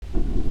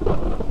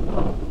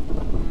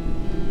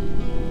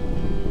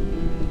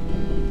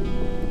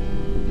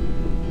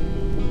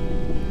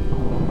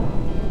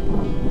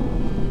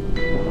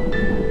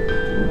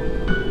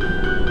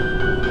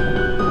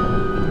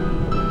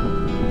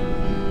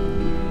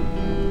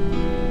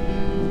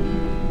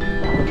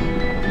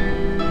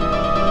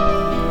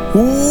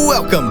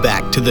Welcome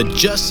back to the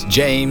Just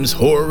James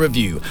Horror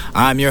Review.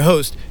 I'm your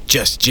host,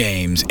 Just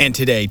James, and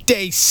today,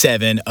 day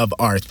 7 of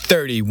our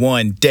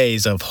 31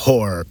 Days of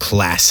Horror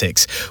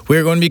Classics.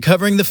 We're going to be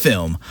covering the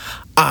film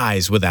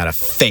Eyes Without a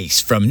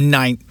Face from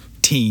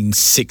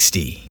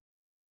 1960.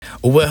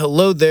 Well,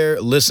 hello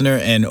there, listener,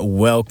 and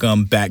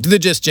welcome back to the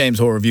Just James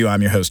Horror Review.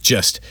 I'm your host,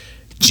 Just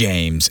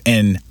James,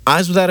 and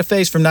Eyes Without a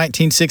Face from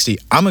 1960.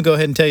 I'm going to go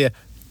ahead and tell you,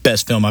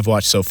 best film I've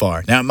watched so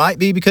far. Now, it might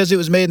be because it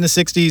was made in the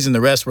 60s and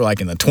the rest were like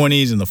in the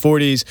 20s and the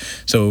 40s.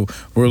 So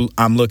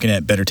I'm looking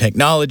at better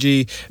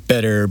technology,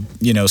 better,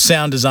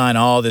 sound design,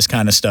 all this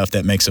kind of stuff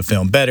that makes a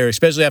film better,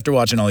 especially after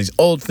watching all these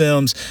old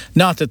films.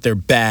 Not that they're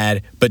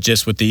bad, but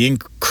just with the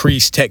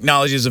increased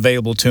technologies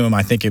available to them,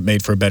 I think it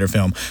made for a better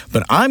film.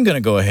 But I'm going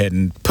to go ahead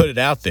and put it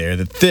out there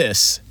that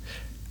this,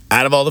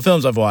 out of all the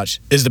films I've watched,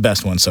 is the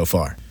best one so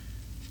far.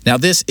 Now,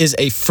 this is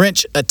a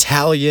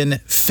French-Italian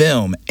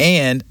film,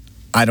 and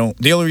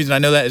the only reason I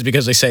know that is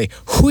because they say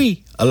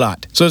oui a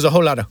lot. So there's a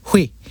whole lot of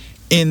oui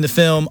in the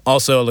film.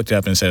 Also, I looked it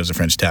up and it said it was a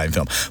French-Italian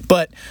film.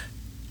 But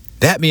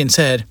that being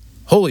said,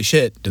 holy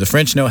shit, do the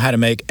French know how to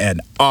make an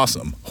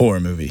awesome horror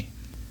movie.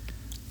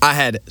 I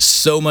had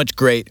so much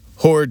great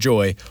horror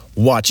joy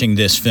watching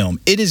this film.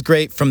 It is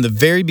great from the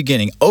very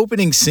beginning,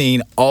 opening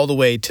scene, all the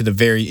way to the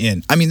very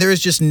end. I mean, there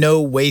is just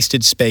no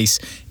wasted space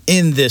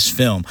in this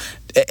film.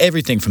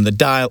 Everything from the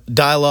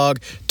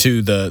dialogue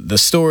to the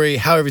story,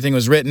 how everything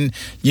was written,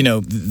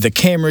 the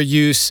camera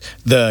use,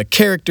 the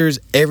characters,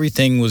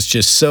 everything was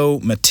just so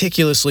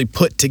meticulously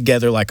put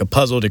together like a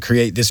puzzle to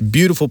create this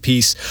beautiful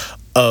piece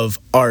of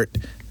art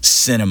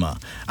cinema.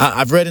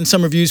 I've read in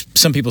some reviews,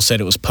 some people said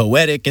it was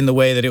poetic in the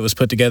way that it was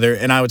put together,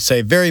 and I would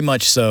say very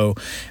much so.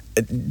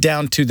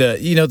 Down to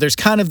there's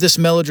kind of this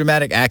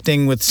melodramatic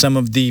acting with some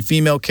of the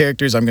female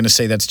characters. I'm going to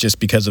say that's just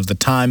because of the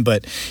time,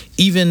 but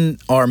even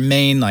our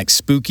main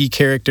spooky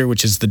character,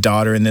 which is the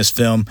daughter in this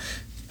film,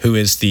 who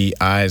is the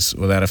Eyes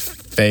Without a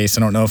Face.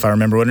 I don't know if I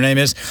remember what her name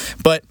is,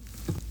 but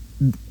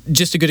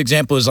just a good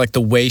example is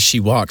the way she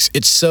walks.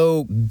 It's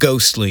so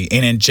ghostly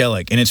and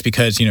angelic, and it's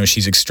because,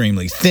 she's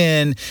extremely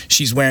thin.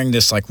 She's wearing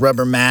this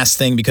rubber mask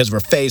thing because of her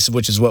face,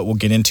 which is what we'll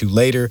get into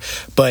later.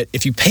 But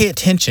if you pay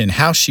attention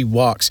how she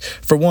walks,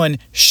 for one,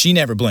 she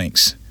never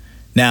blinks.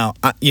 Now,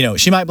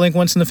 she might blink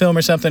once in the film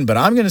or something, but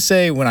I'm going to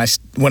say when I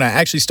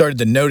actually started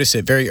to notice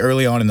it very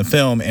early on in the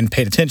film and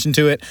paid attention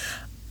to it,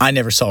 I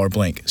never saw her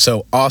blink.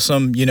 So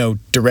awesome,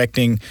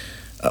 directing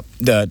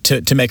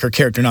to make her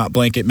character not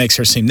blink. It makes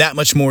her seem that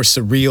much more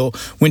surreal.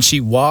 When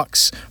she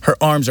walks, her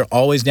arms are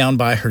always down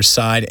by her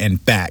side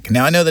and back.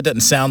 Now, I know that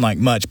doesn't sound like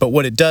much, but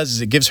what it does is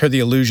it gives her the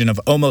illusion of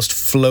almost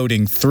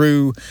floating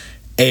through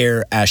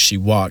air as she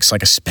walks,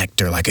 like a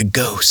specter, like a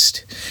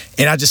ghost.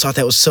 And I just thought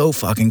that was so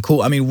fucking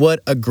cool. I mean,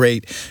 what a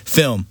great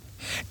film.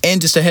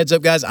 And just a heads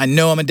up, guys, I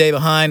know I'm a day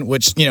behind,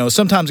 which,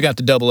 sometimes I got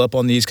to double up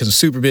on these because I'm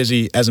super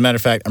busy. As a matter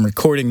of fact, I'm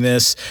recording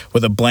this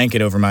with a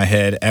blanket over my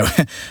head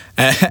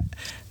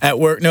at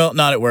work. No,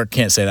 not at work.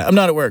 Can't say that. I'm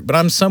not at work, but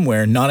I'm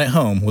somewhere, not at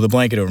home, with a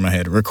blanket over my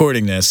head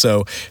recording this.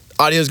 So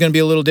audio is going to be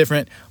a little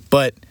different,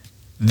 but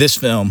this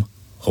film,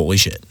 holy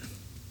shit.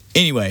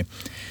 Anyway,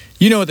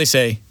 you know what they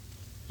say.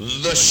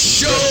 The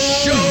show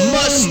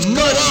must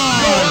go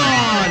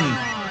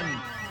on.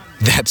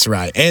 That's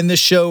right. And the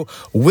show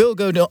will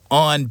go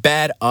on,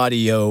 bad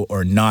audio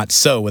or not.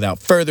 So without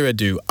further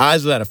ado,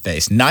 Eyes Without a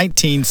Face,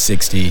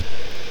 1960.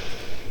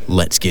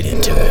 Let's get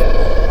into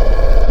it.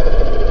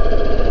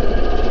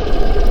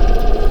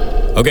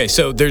 Okay,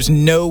 so there's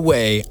no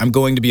way I'm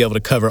going to be able to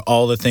cover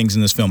all the things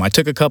in this film. I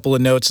took a couple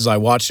of notes as I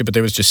watched it, but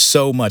there was just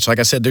so much. Like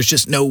I said, there's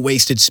just no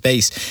wasted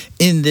space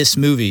in this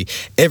movie.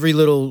 Every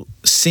little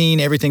scene,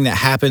 everything that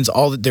happens,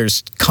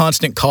 there's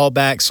constant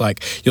callbacks.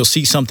 Like you'll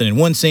see something in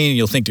one scene and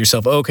you'll think to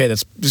yourself, okay,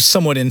 that's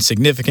somewhat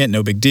insignificant,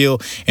 no big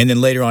deal. And then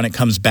later on it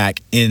comes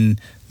back in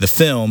the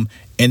film.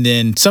 And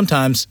then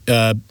sometimes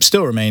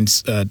still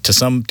remains to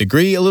some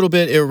degree a little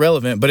bit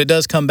irrelevant, but it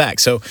does come back.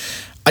 So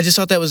I just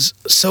thought that was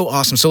so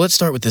awesome. So let's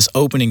start with this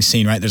opening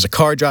scene, right? There's a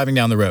car driving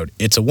down the road.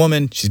 It's a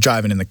woman. She's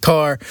driving in the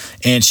car,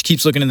 and she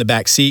keeps looking in the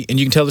back seat, and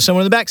you can tell there's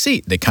someone in the back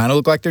seat. They kind of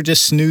look like they're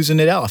just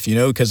snoozing it off,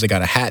 because they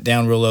got a hat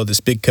down real low,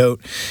 this big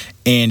coat,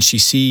 and she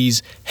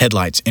sees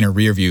headlights in her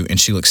rear view, and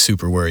she looks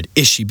super worried.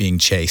 Is she being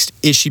chased?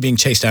 Is she being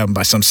chased out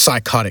by some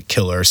psychotic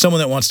killer or someone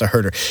that wants to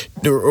hurt her?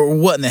 Or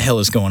what in the hell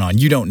is going on?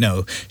 You don't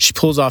know. She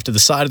pulls off to the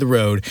side of the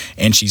road,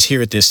 and she's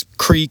here at this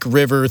creek,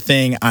 river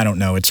thing. I don't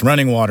know. It's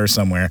running water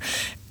somewhere.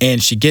 And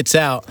she gets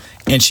out,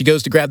 and she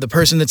goes to grab the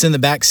person that's in the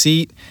back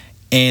seat,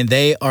 and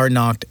they are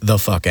knocked the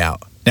fuck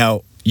out.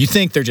 Now, you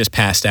think they're just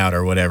passed out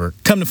or whatever.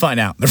 Come to find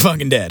out, they're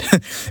fucking dead.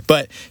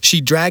 But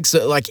she drags,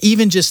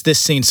 even just this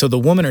scene. So the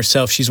woman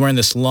herself, she's wearing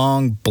this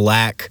long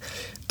black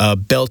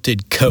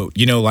belted coat,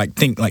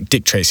 think like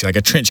Dick Tracy, like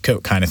a trench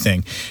coat kind of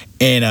thing.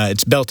 And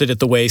it's belted at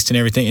the waist and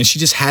everything. And she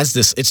just has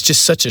this, it's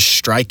just such a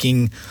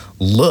striking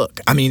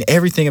look. I mean,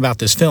 everything about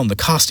this film, the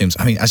costumes,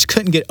 I just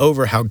couldn't get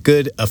over how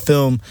good a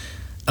film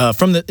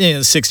from the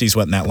 60s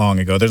wasn't that long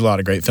ago. There's a lot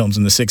of great films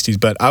in the 60s,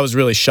 but I was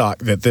really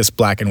shocked that this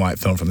black and white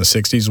film from the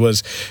 60s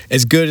was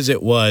as good as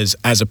it was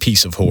as a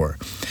piece of horror.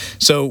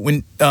 So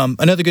when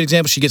another good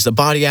example, she gets the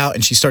body out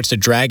and she starts to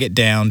drag it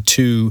down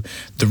to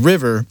the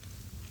river.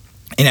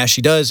 And as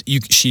she does,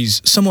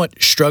 she's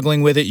somewhat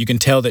struggling with it. You can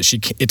tell that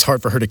it's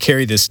hard for her to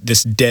carry this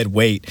dead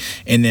weight.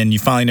 And then you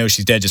finally know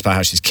she's dead just by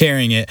how she's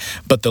carrying it.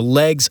 But the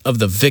legs of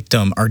the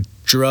victim are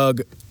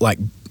drug like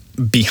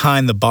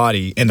behind the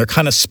body, and they're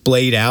kind of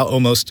splayed out,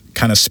 almost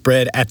kind of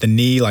spread at the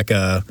knee, like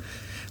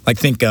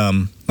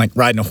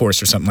riding a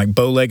horse or something, like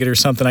bow-legged or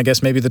something, I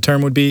guess maybe the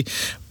term would be.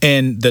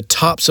 And the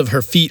tops of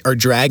her feet are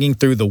dragging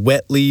through the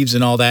wet leaves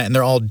and all that, and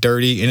they're all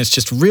dirty. And it's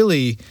just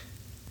really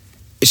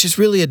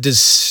a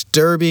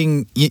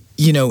disturbing,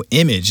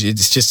 image.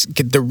 It's just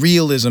the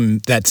realism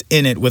that's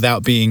in it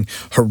without being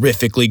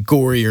horrifically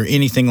gory or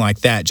anything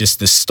like that. Just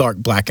this stark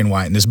black and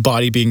white and this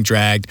body being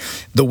dragged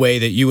the way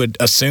that you would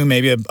assume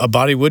maybe a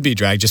body would be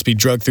dragged, just be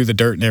drugged through the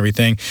dirt and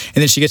everything.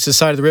 And then she gets to the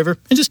side of the river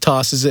and just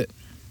tosses it.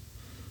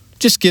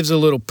 Just gives a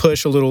little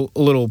push, a little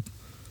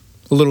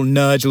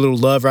nudge, a little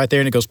love right there,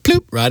 and it goes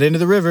ploop right into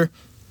the river.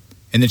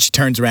 And then she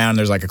turns around and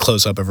there's like a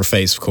close-up of her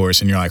face, of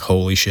course, and you're like,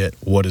 holy shit,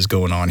 what is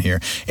going on here?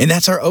 And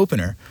that's our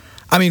opener.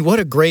 I mean, what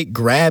a great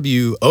grab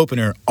you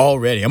opener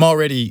already. I'm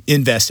already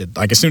invested.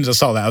 Like, as soon as I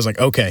saw that, I was like,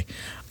 okay,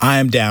 I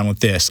am down with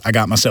this. I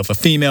got myself a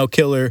female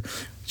killer.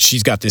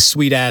 She's got this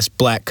sweet-ass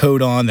black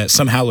coat on that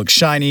somehow looks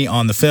shiny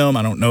on the film.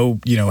 I don't know,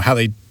 how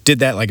they did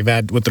that, like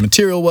what the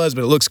material was,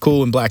 but it looks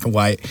cool in black and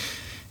white.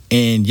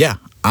 And yeah,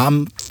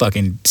 I'm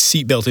fucking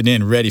seatbelted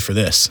in, ready for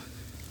this.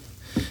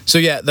 So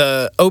yeah,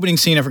 the opening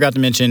scene I forgot to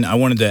mention, I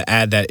wanted to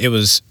add that it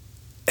was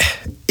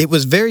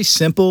very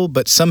simple,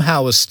 but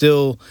somehow was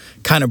still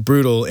kind of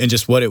brutal in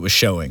just what it was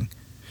showing.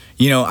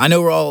 I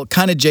know we're all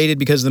kind of jaded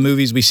because of the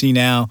movies we see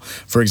now.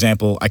 For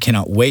example, I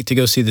cannot wait to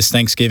go see this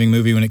Thanksgiving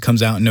movie when it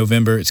comes out in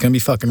November. It's going to be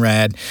fucking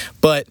rad,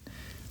 but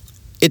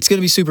it's going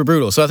to be super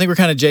brutal. So I think we're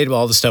kind of jaded by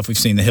all the stuff we've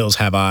seen, The Hills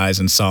Have Eyes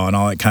and Saw and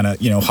all that kind of,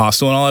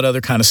 Hostel and all that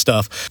other kind of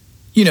stuff.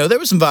 There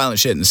was some violent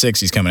shit in the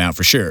 60s coming out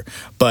for sure,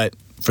 but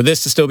for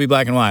this to still be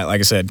black and white, like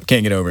I said,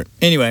 can't get over it.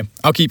 Anyway,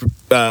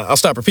 I'll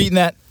stop repeating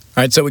that.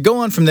 All right, so we go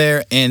on from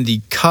there, and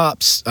the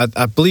cops,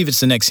 I believe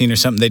it's the next scene or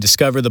something, they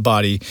discover the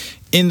body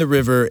in the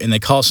river, and they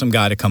call some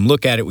guy to come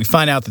look at it. We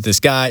find out that this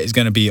guy is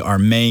going to be our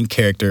main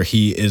character.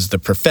 He is the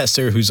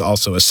professor, who's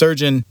also a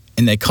surgeon,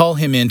 and they call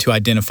him in to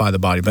identify the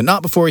body, but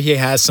not before he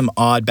has some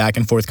odd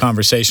back-and-forth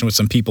conversation with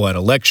some people at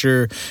a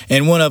lecture,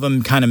 and one of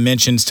them kind of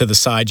mentions to the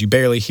side, you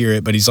barely hear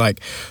it, but he's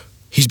like,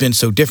 he's been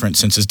so different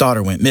since his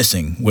daughter went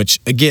missing, which,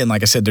 again,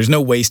 like I said, there's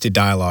no wasted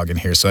dialogue in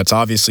here. So that's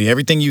obviously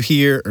everything you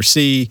hear or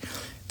see,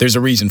 there's a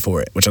reason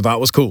for it, which I thought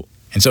was cool.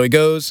 And so he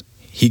goes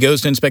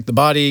to inspect the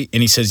body,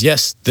 and he says,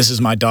 yes, this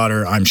is my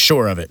daughter, I'm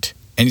sure of it.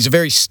 And he's a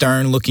very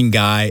stern-looking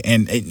guy.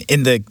 And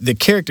in the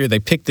character, they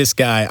picked this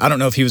guy. I don't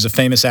know if he was a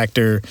famous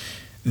actor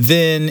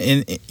then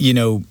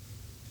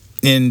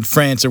in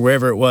France or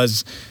wherever it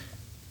was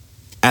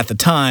at the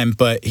time,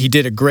 but he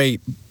did a great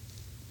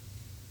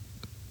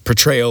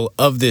portrayal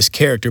of this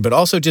character, but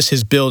also just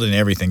his build and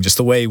everything, just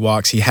the way he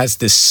walks. He has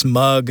this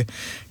smug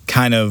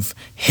kind of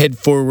head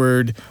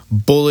forward,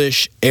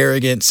 bullish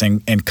arrogance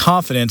and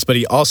confidence, but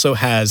he also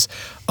has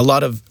a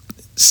lot of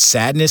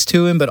sadness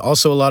to him, but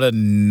also a lot of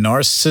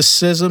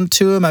narcissism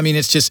to him. I mean,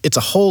 it's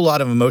a whole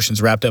lot of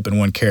emotions wrapped up in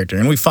one character,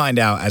 and we find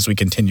out as we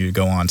continue to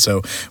go on.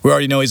 So we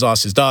already know he's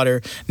lost his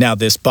daughter. Now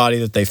this body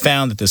that they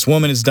found, that this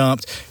woman has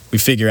dumped, we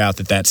figure out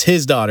that that's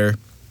his daughter.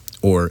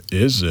 Or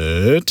is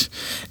it?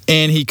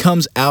 And he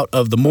comes out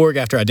of the morgue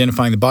after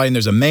identifying the body, and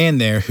there's a man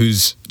there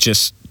who's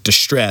just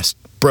distressed,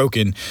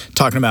 broken,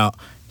 talking about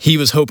he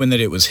was hoping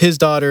that it was his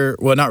daughter.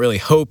 Well, not really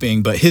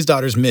hoping, but his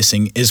daughter's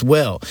missing as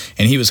well.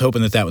 And he was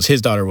hoping that was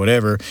his daughter,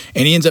 whatever.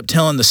 And he ends up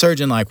telling the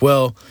surgeon, like,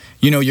 well,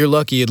 you're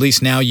lucky. At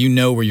least now you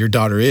know where your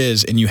daughter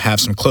is and you have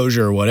some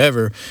closure or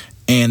whatever.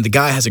 And the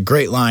guy has a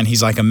great line.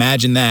 He's like,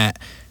 imagine that.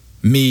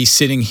 Me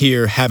sitting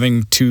here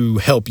having to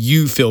help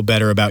you feel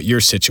better about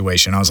your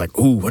situation. I was like,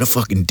 ooh, what a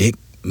fucking dick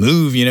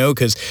move,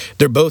 because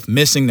they're both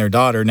missing their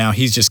daughter. Now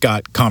he's just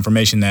got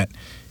confirmation that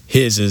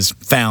his is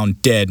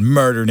found dead,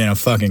 murdered in a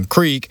fucking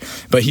creek,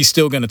 but he's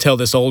still going to tell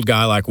this old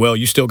guy, like, well,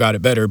 you still got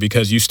it better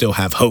because you still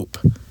have hope.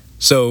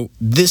 So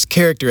this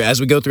character,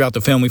 as we go throughout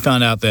the film, we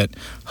found out that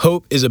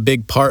hope is a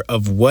big part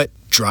of what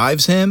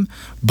drives him,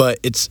 but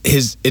it's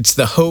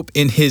the hope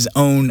in his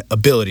own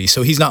ability.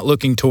 So he's not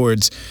looking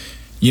towards,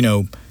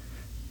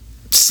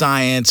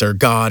 science or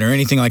God or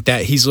anything like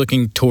that. He's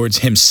looking towards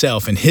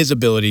himself and his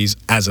abilities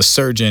as a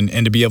surgeon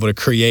and to be able to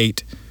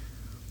create,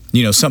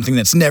 something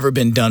that's never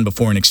been done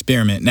before, an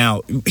experiment.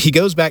 Now, he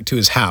goes back to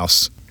his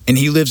house and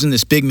he lives in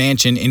this big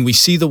mansion, and we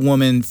see the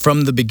woman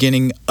from the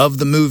beginning of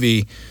the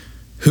movie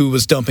who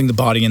was dumping the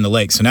body in the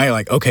lake. So now you're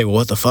like, okay, well,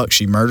 what the fuck?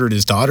 She murdered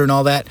his daughter and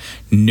all that?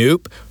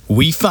 Nope.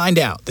 We find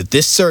out that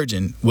this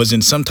surgeon was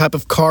in some type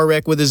of car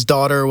wreck with his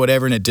daughter or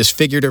whatever, and it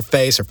disfigured her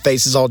face. Her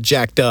face is all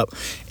jacked up,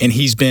 and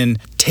he's been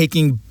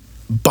taking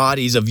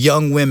bodies of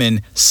young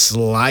women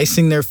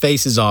slicing their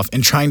faces off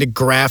and trying to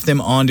graft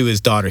them onto his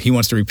daughter. He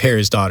wants to repair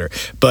his daughter,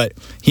 but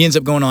he ends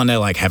up going on to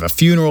like have a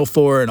funeral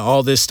for her and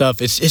all this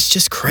stuff. It's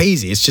just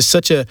crazy. It's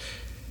such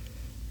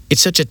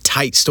a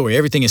tight story.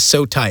 Everything is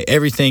so tight.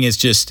 Everything is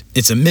just,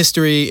 it's a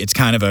mystery. It's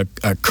kind of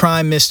a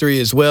crime mystery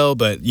as well,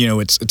 but you know,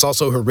 it's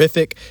also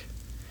horrific.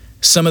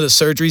 Some of the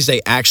surgeries they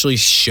actually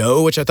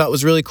show, which I thought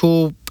was really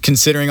cool,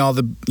 considering all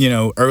the, you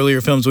know, earlier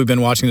films we've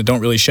been watching that don't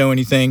really show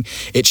anything.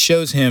 It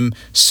shows him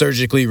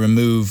surgically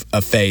remove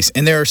a face.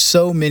 And there are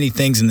so many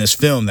things in this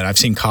film that I've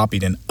seen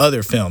copied in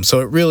other films.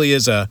 So it really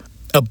is a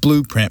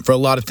blueprint for a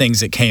lot of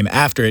things that came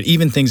after it,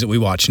 even things that we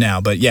watch now.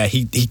 But yeah,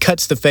 he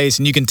cuts the face,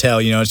 and you can tell,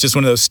 you know, it's just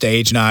one of those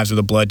stage knives where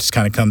the blood just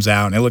kind of comes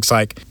out, and it looks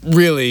like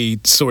really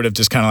sort of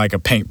just kind of like a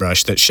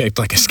paintbrush that's shaped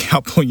like a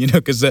scalpel, you know,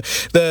 because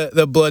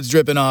the blood's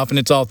dripping off and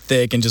it's all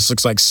thick and just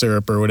looks like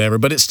syrup or whatever.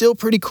 But it's still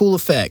pretty cool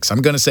effects.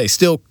 I'm going to say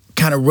still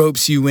kind of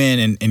ropes you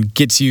in and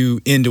gets you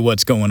into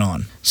what's going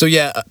on. So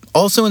yeah,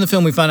 also in the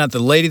film we find out the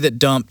lady that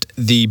dumped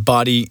the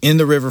body in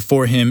the river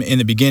for him in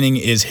the beginning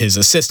is his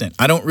assistant.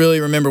 I don't really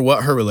remember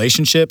what her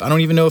relationship, I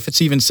don't even know if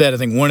it's even said. I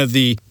think one of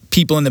the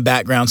people in the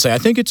background say, I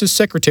think it's his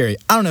secretary.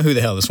 I don't know who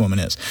the hell this woman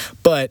is.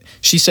 But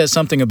she says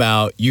something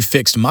about, you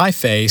fixed my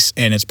face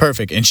and it's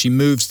perfect. And she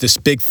moves this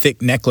big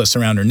thick necklace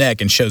around her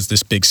neck and shows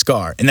this big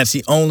scar. And that's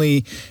the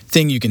only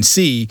thing you can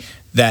see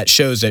that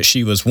shows that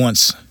she was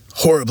once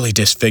horribly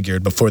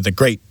disfigured before the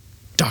great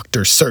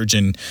doctor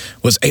surgeon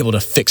was able to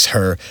fix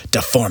her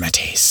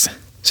deformities.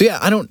 So yeah,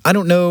 I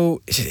don't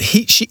know.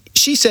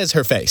 She says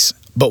her face,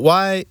 but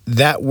why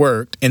that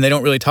worked, and they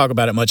don't really talk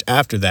about it much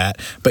after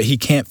that, but he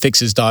can't fix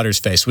his daughter's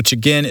face, which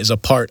again is a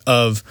part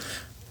of,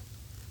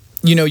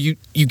 you know, you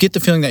get the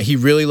feeling that he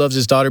really loves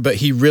his daughter, but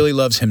he really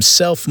loves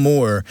himself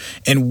more,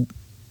 and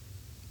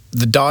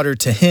the daughter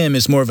to him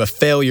is more of a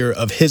failure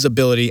of his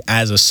ability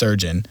as a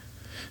surgeon.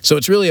 So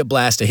it's really a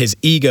blast to his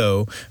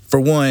ego. For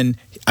one,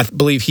 I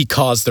believe he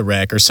caused the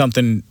wreck or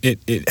something.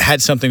 It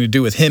had something to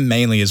do with him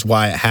mainly is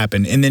why it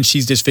happened. And then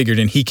she's disfigured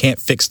and he can't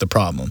fix the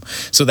problem.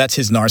 So that's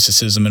his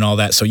narcissism and all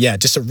that. So yeah,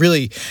 just a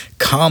really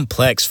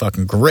complex,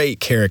 fucking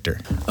great character.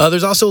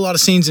 There's also a lot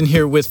of scenes in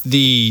here with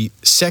the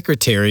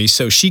secretary.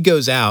 So she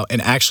goes out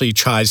and actually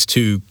tries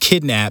to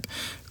kidnap,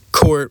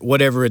 court,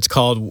 whatever it's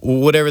called,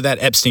 whatever that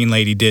Epstein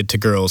lady did to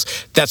girls.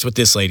 That's what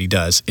this lady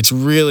does. It's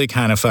really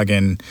kind of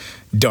fucking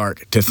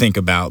dark to think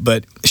about,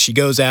 but she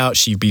goes out,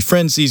 she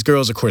befriends these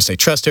girls. Of course, they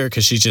trust her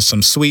because she's just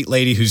some sweet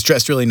lady who's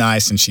dressed really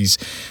nice, and she's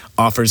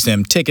offers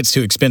them tickets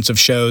to expensive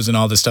shows and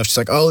all this stuff. She's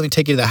like, oh, let me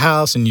take you to the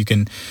house and you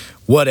can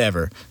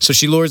whatever. So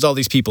she lures all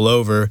these people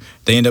over.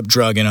 They end up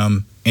drugging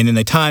them, and then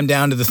they tie them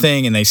down to the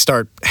thing and they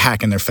start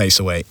hacking their face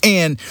away.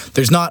 And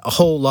there's not a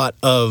whole lot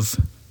of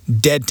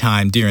dead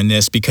time during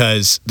this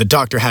because the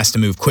doctor has to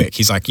move quick.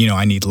 He's like, you know,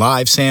 I need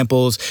live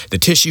samples. The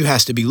tissue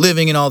has to be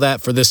living and all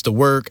that for this to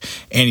work.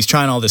 And he's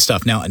trying all this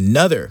stuff. Now,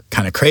 another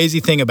kind of crazy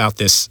thing about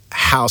this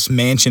house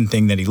mansion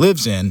thing that he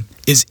lives in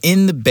is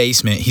in the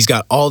basement, he's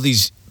got all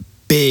these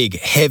big,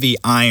 heavy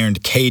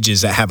ironed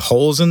cages that have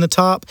holes in the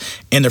top,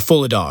 and they're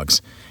full of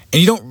dogs.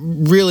 And you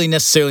don't really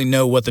necessarily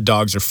know what the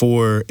dogs are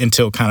for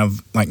until kind of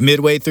like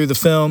midway through the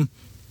film.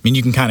 I mean,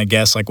 you can kind of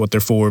guess like what they're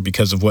for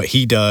because of what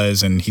he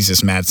does, and he's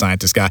this mad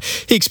scientist guy.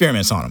 He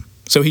experiments on them.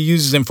 So he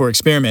uses them for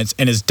experiments,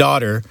 and his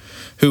daughter,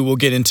 who we'll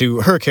get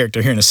into her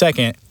character here in a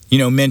second, you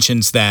know,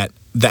 mentions that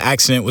the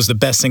accident was the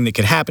best thing that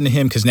could happen to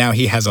him because now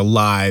he has a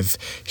live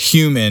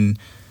human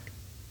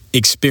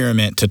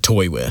experiment to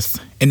toy with.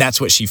 And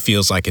that's what she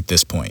feels like at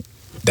this point.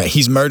 That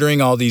he's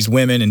murdering all these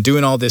women and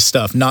doing all this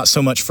stuff, not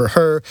so much for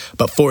her,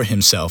 but for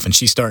himself. And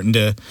she's starting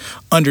to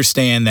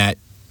understand that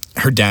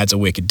her dad's a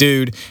wicked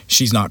dude.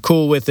 She's not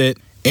cool with it.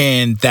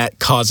 And that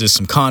causes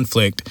some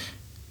conflict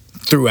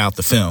throughout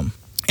the film.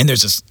 And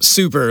there's a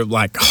super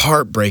like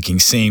heartbreaking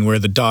scene where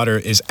the daughter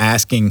is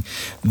asking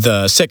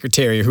the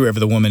secretary or whoever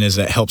the woman is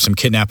that helps him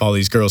kidnap all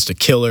these girls to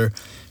kill her.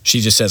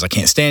 She just says, I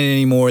can't stand it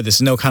anymore. This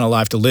is no kind of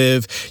life to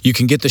live. You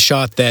can get the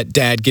shot that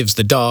dad gives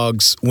the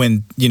dogs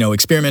when, you know,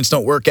 experiments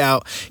don't work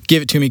out.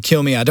 Give it to me,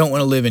 kill me. I don't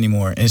want to live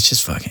anymore. And it's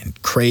just fucking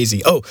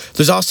crazy. Oh,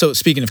 there's also,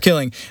 speaking of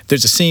killing,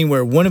 there's a scene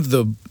where one of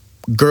the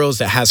girls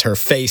that has her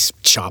face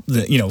chopped,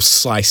 you know,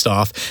 sliced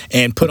off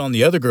and put on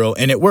the other girl,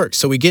 and it works.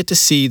 So we get to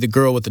see the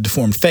girl with the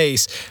deformed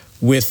face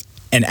with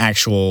an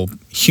actual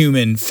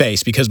human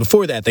face, because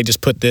before that they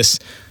just put this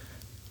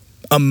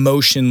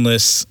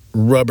emotionless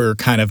rubber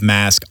kind of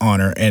mask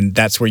on her, and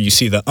that's where you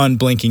see the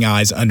unblinking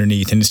eyes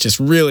underneath, and it's just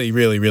really,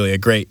 really, really a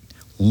great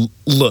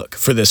look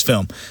for this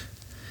film.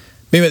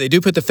 Anyway, they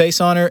do put the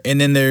face on her,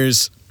 and then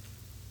there's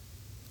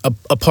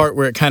a part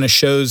where it kind of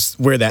shows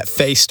where that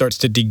face starts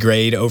to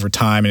degrade over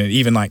time, and it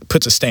even like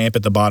puts a stamp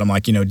at the bottom,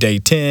 like, you know, day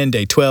 10,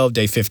 day 12,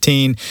 day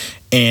 15,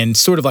 and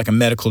sort of like a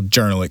medical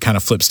journal, it kind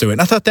of flips through it.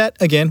 And I thought that,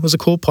 again, was a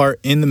cool part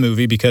in the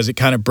movie because it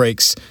kind of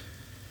breaks,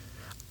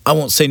 I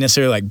won't say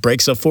necessarily like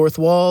breaks a fourth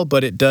wall,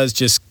 but it does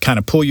just kind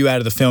of pull you out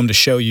of the film to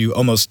show you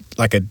almost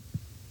like a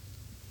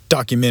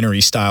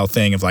documentary style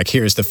thing of like,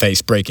 here's the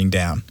face breaking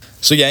down.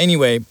 So yeah,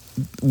 anyway,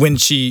 when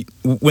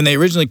they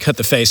originally cut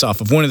the face off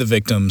of one of the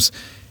victims,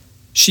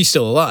 she's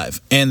still alive.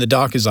 And the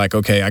doc is like,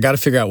 okay, I got to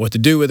figure out what to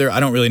do with her. I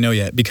don't really know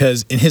yet,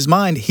 because in his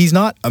mind, he's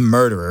not a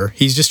murderer.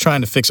 He's just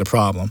trying to fix a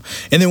problem.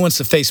 And then once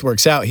the face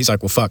works out, he's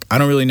like, well, fuck, I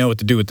don't really know what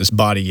to do with this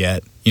body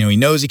yet. You know, he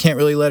knows he can't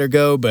really let her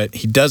go, but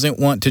he doesn't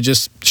want to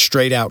just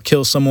straight out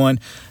kill someone.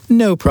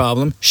 No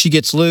problem. She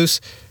gets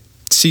loose,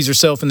 sees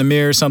herself in the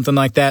mirror, something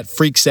like that,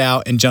 freaks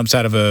out and jumps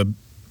out of a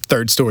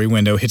third-story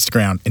window, hits the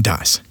ground, and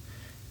dies.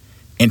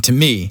 And to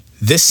me,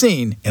 this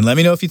scene, and let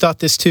me know if you thought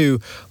this too,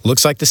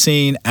 looks like the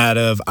scene out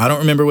of, I don't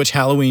remember which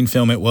Halloween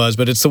film it was,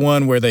 but it's the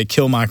one where they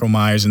kill Michael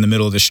Myers in the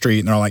middle of the street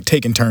and they're like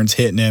taking turns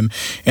hitting him.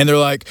 And they're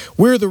like,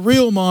 we're the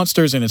real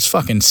monsters, and it's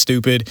fucking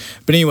stupid.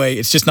 But anyway,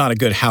 it's just not a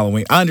good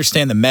Halloween. I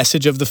understand the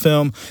message of the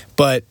film,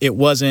 but it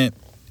wasn't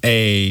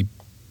a...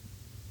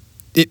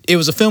 It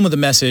was a film with a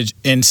message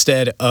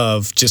instead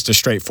of just a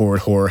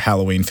straightforward horror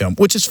Halloween film,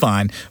 which is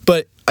fine.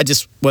 But I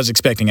just was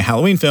expecting a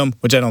Halloween film,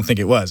 which I don't think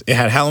it was. It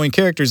had Halloween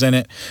characters in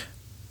it,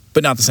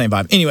 but not the same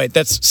vibe. Anyway,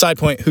 that's side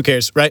point. Who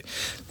cares, right?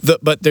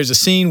 But there's a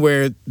scene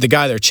where the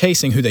guy they're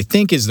chasing, who they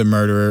think is the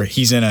murderer,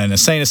 he's in an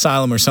insane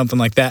asylum or something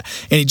like that,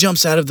 and he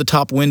jumps out of the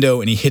top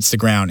window and he hits the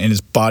ground, and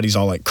his body's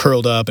all like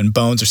curled up and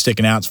bones are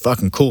sticking out. It's a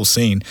fucking cool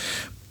scene.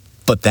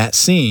 But that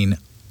scene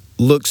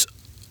looks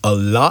a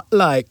lot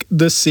like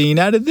the scene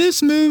out of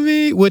this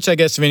movie, which I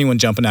guess if anyone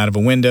jumping out of a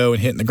window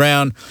and hitting the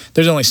ground,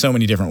 there's only so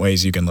many different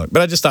ways you can look.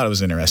 But I just thought it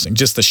was interesting.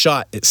 Just the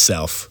shot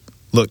itself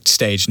looked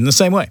staged in the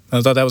same way.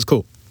 I thought that was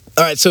cool.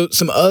 All right, so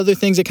some other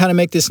things that kind of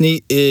make this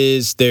neat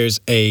is there's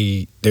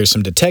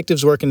some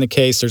detectives working the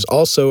case. There's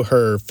also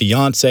her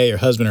fiance or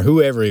husband or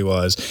whoever he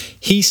was.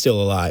 He's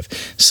still alive.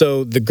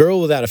 So the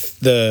girl without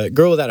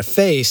a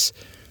face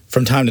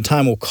from time to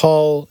time will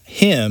call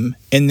him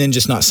and then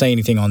just not say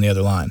anything on the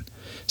other line.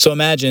 So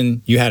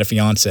imagine you had a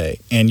fiance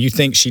and you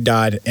think she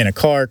died in a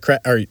car crash,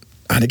 or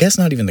I guess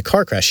not even the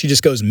car crash. She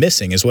just goes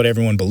missing is what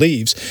everyone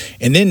believes.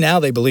 And then now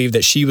they believe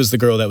that she was the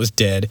girl that was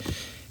dead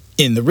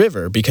in the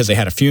river because they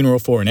had a funeral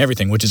for her and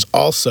everything, which is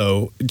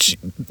also,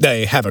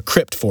 they have a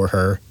crypt for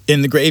her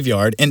in the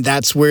graveyard. And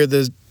that's where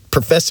the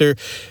professor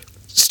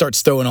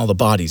starts throwing all the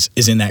bodies,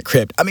 is in that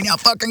crypt. I mean, how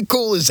fucking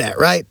cool is that,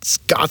 right? It's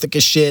gothic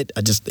as shit.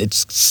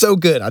 It's so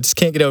good. I just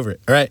can't get over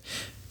it, all right?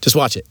 Just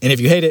watch it. And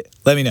if you hate it,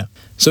 let me know.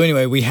 So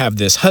anyway, we have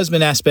this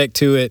husband aspect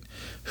to it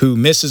who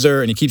misses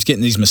her, and he keeps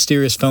getting these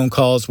mysterious phone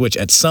calls, which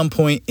at some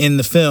point in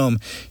the film,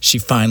 she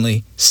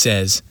finally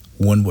says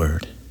one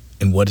word.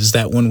 And what is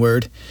that one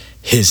word?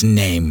 His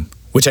name,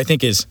 which I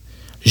think is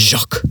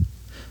Jacques,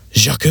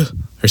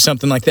 or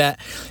something like that.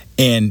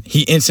 And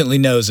he instantly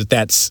knows that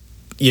that's,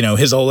 you know,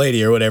 his old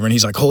lady or whatever. And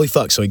he's like, holy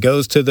fuck. So he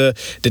goes to the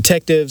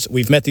detectives.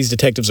 We've met these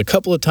detectives a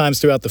couple of times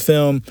throughout the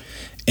film.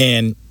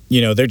 And,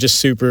 you know, they're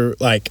just super,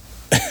 like,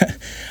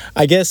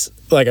 I guess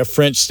like a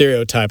French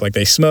stereotype, like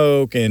they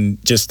smoke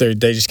and just they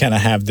just kind of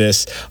have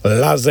this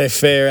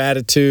laissez-faire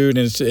attitude,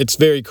 and it's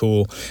very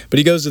cool. But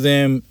he goes to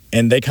them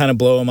and they kind of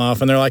blow him off,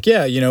 and they're like,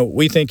 yeah, you know,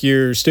 we think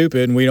you're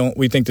stupid and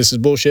we think this is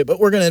bullshit, but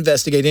we're going to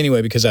investigate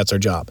anyway because that's our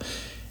job.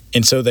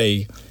 And so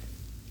they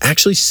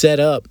actually set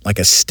up like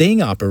a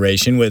sting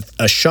operation with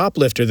a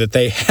shoplifter that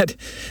they had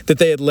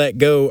let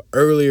go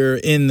earlier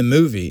in the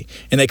movie.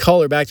 And they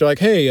call her back. They're like,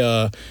 hey,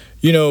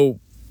 you know,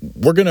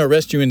 we're going to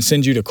arrest you and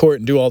send you to court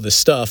and do all this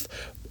stuff,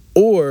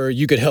 or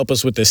you could help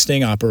us with this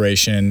sting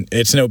operation.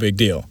 It's no big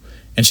deal.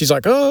 And she's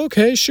like, oh,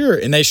 okay, sure.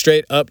 And they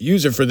straight up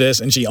use her for this,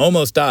 and she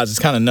almost dies. It's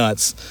kind of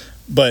nuts.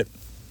 But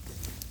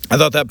I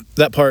thought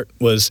that part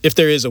was, if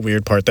there is a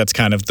weird part, that's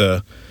kind of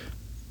the,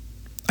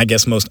 I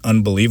guess, most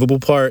unbelievable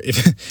part.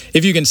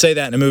 If you can say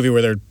that in a movie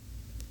where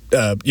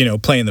they're, you know,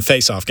 playing the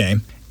face-off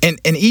game. And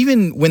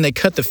even when they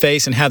cut the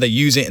face and how they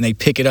use it and they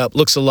pick it up,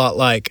 looks a lot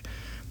like,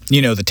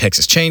 you know, the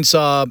Texas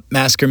Chainsaw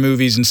Massacre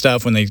movies and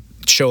stuff. When they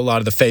show a lot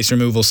of the face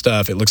removal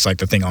stuff, it looks like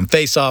the thing on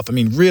Face Off. I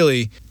mean,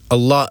 really, a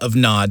lot of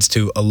nods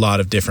to a lot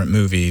of different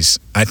movies,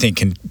 I think,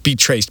 can be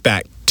traced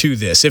back to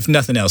this, if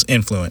nothing else,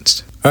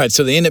 influenced. All right,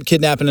 so they end up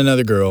kidnapping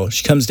another girl.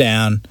 She comes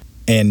down,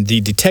 and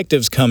the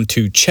detectives come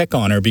to check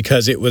on her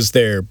because it was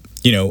their,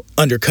 you know,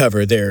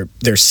 undercover, their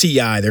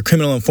CI, their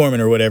criminal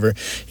informant or whatever.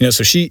 You know,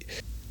 so she,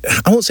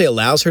 I won't say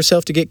allows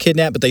herself to get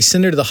kidnapped, but they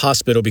send her to the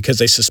hospital because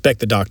they suspect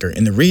the doctor.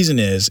 And the reason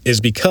is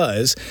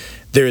because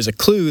there is a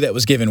clue that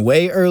was given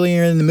way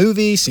earlier in the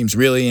movie, seems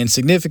really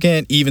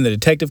insignificant. Even the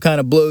detective kind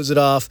of blows it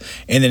off,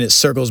 and then it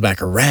circles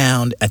back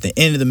around at the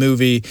end of the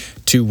movie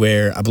to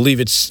where I believe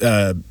it's,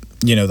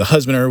 you know, the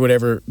husband or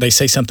whatever, they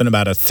say something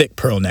about a thick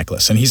pearl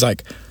necklace. And he's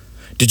like,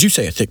 did you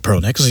say a thick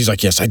pearl necklace? He's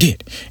like, yes, I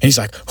did. And he's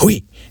like,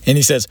 oui. And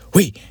he says,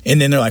 oui. And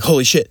then they're like,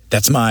 holy shit,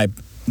 that's my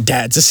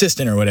dad's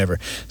assistant or whatever.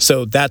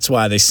 So that's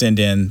why they send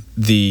in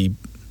the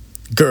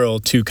girl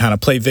to kind of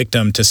play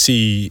victim to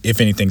see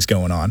if anything's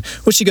going on.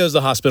 When she goes to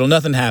the hospital,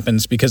 nothing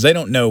happens because they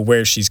don't know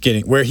where he's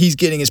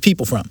getting his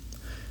people from.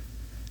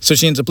 So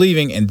she ends up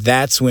leaving, and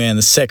that's when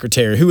the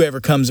secretary, whoever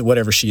comes,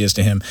 whatever she is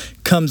to him,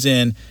 comes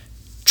in,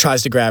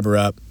 tries to grab her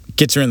up,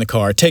 gets her in the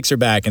car, takes her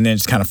back, and then it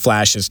just kind of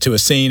flashes to a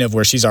scene of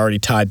where she's already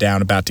tied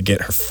down, about to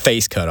get her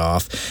face cut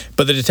off.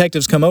 But the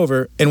detectives come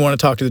over and want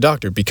to talk to the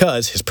doctor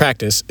because his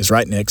practice is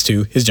right next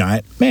to his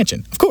giant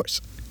mansion, of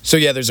course. So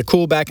yeah, there's a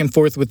cool back and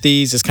forth with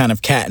these, this kind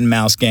of cat and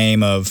mouse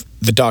game of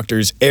the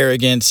doctor's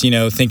arrogance,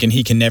 thinking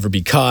he can never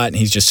be caught, and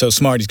he's just so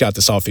smart, he's got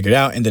this all figured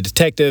out, and the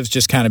detectives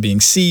just kind of being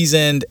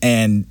seasoned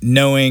and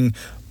knowing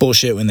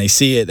bullshit when they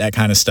see it, that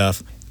kind of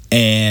stuff.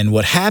 And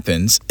what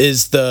happens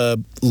is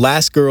the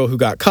last girl who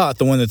got caught,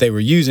 the one that they were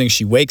using,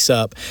 she wakes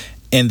up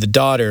and the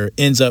daughter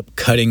ends up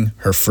cutting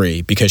her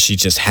free because she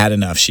just had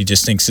enough. She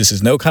just thinks this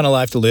is no kind of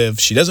life to live.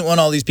 She doesn't want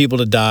all these people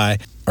to die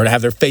or to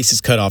have their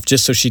faces cut off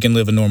just so she can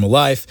live a normal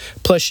life.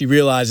 Plus, she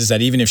realizes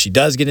that even if she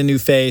does get a new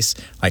face,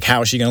 like,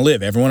 how is she going to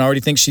live? Everyone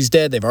already thinks she's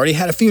dead. They've already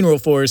had a funeral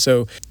for her.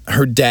 So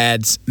her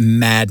dad's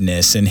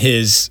madness and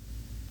his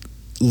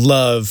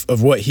love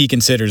of what he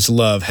considers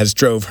love has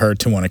drove her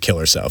to want to kill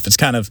herself. It's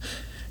kind of,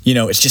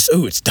 it's just,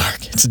 it's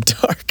dark. It's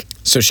dark.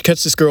 So she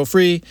cuts this girl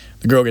free.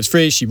 The girl gets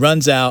free. She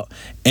runs out.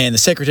 And the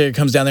secretary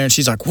comes down there and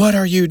she's like, what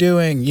are you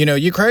doing?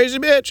 You crazy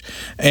bitch.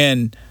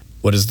 And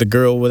what does the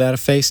girl without a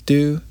face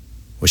do?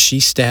 Well, she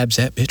stabs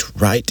that bitch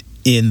right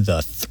in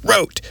the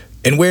throat.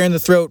 And where in the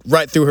throat?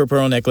 Right through her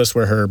pearl necklace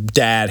where her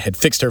dad had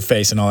fixed her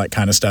face and all that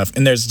kind of stuff.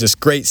 And there's this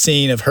great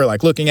scene of her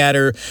like looking at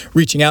her,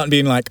 reaching out and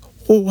being like,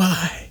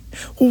 why?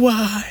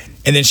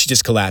 And then she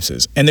just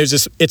collapses. And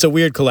it's a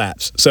weird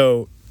collapse.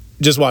 So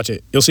just watch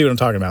it. You'll see what I'm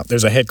talking about.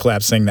 There's a head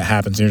collapse thing that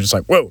happens, and you're just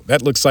like, whoa,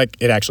 that looks like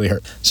it actually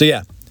hurt. So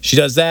yeah, she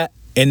does that,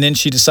 and then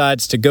she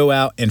decides to go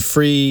out and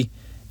free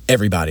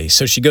everybody.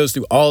 So she goes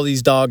through all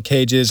these dog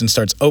cages and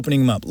starts opening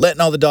them up, letting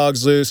all the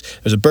dogs loose.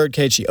 There's a bird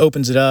cage. She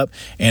opens it up,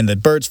 and the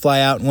birds fly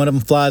out, and one of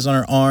them flies on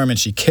her arm, and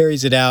she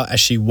carries it out as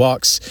she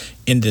walks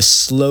in this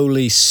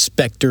slowly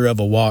specter of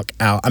a walk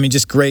out. I mean,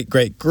 just great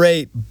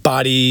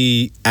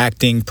body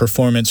acting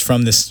performance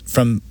from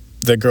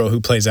the girl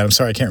who plays that. I'm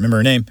sorry, I can't remember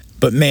her name.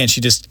 But man,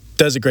 she just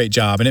does a great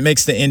job, and it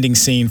makes the ending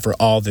scene for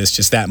all this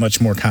just that much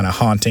more kind of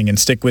haunting and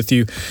stick with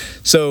you.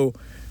 So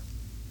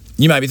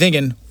you might be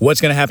thinking,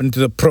 what's going to happen to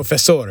the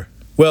professor?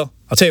 Well,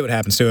 I'll tell you what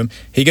happens to him.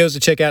 He goes to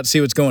check out to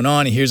see what's going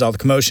on. He hears all the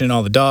commotion and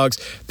all the dogs.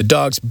 The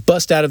dogs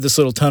bust out of this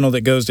little tunnel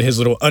that goes to his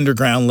little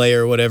underground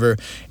lair or whatever,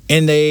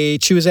 and they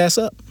chew his ass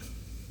up.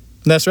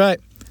 That's right.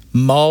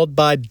 Mauled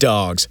by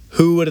dogs.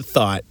 Who would have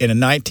thought in a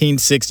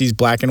 1960s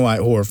black and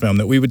white horror film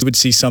that we would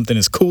see something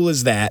as cool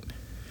as that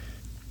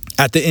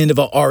at the end of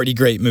an already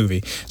great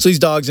movie? So these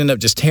dogs end up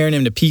just tearing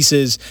him to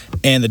pieces,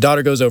 and the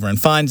daughter goes over and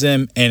finds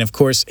him, and of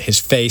course his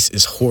face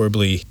is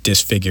horribly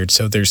disfigured.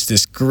 So there's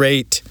this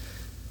great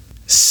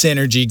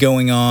synergy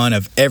going on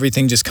of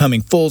everything just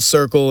coming full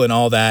circle and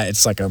all that.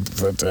 It's like a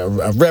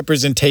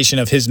representation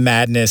of his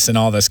madness and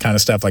all this kind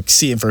of stuff, like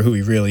see him for who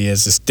he really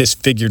is, this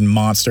disfigured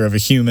monster of a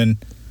human.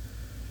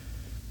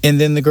 And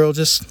then the girl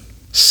just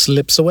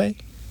slips away,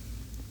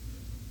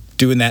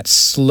 doing that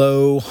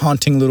slow,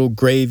 haunting little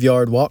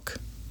graveyard walk.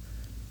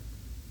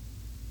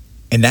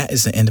 And that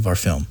is the end of our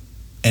film.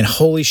 And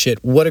holy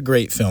shit, what a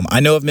great film. I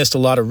know I've missed a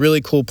lot of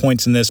really cool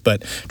points in this,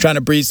 but trying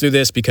to breeze through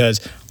this because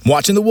I'm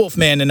watching The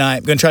Wolfman tonight.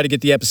 I'm going to try to get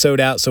the episode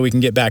out so we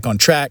can get back on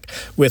track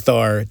with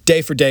our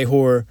day-for-day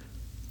horror.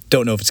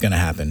 Don't know if it's going to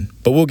happen,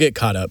 but we'll get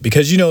caught up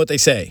because you know what they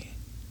say.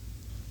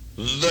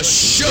 The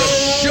show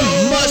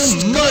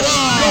must go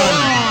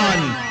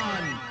on!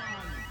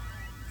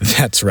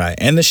 That's right,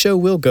 and the show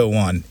will go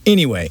on.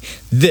 Anyway,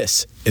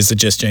 this is the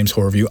Just James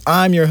Horror Review.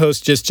 I'm your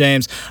host, Just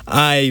James.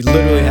 I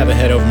literally have a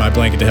head over my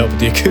blanket to help with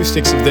the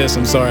acoustics of this.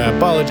 I'm sorry, I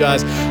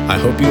apologize. I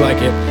hope you like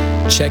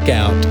it. Check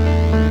out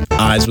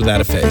Eyes Without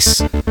a Face.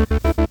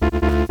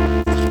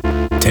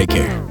 Take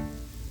care.